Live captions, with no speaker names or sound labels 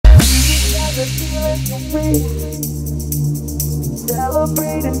me feeling so free.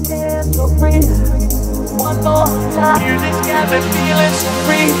 Celebrate and dance so free. One more time. Music's got me feeling so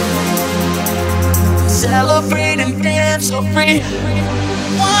free. Celebrate and dance so free.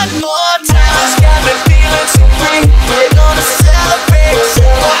 One more time. It's got me feeling so free. We're gonna celebrate,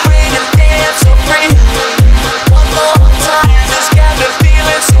 celebrate and dance so free. One more time. It's got me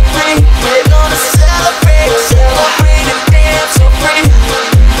feeling so free. We're gonna celebrate, celebrate and dance so free.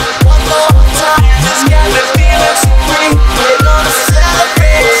 One more time. It's got me feeling so free. We're gonna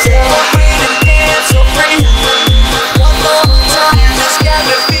celebrate, celebrate and dance so free. One more time. It's got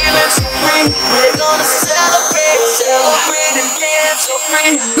me feeling so free. We're gonna celebrate, celebrate and dance so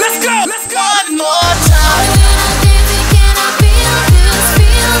free. Let's go! Let's go! One more time.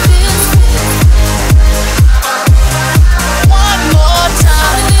 One more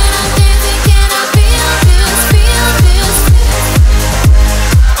time.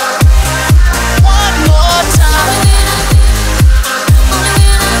 One more time.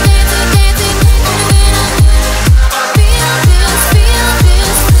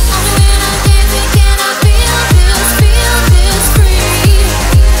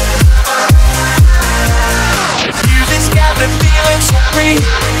 Music's got me feeling so free.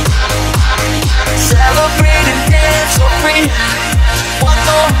 Celebrate and dance so free. One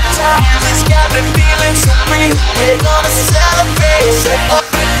more time. Music's got me feeling so free. We're gonna celebrate.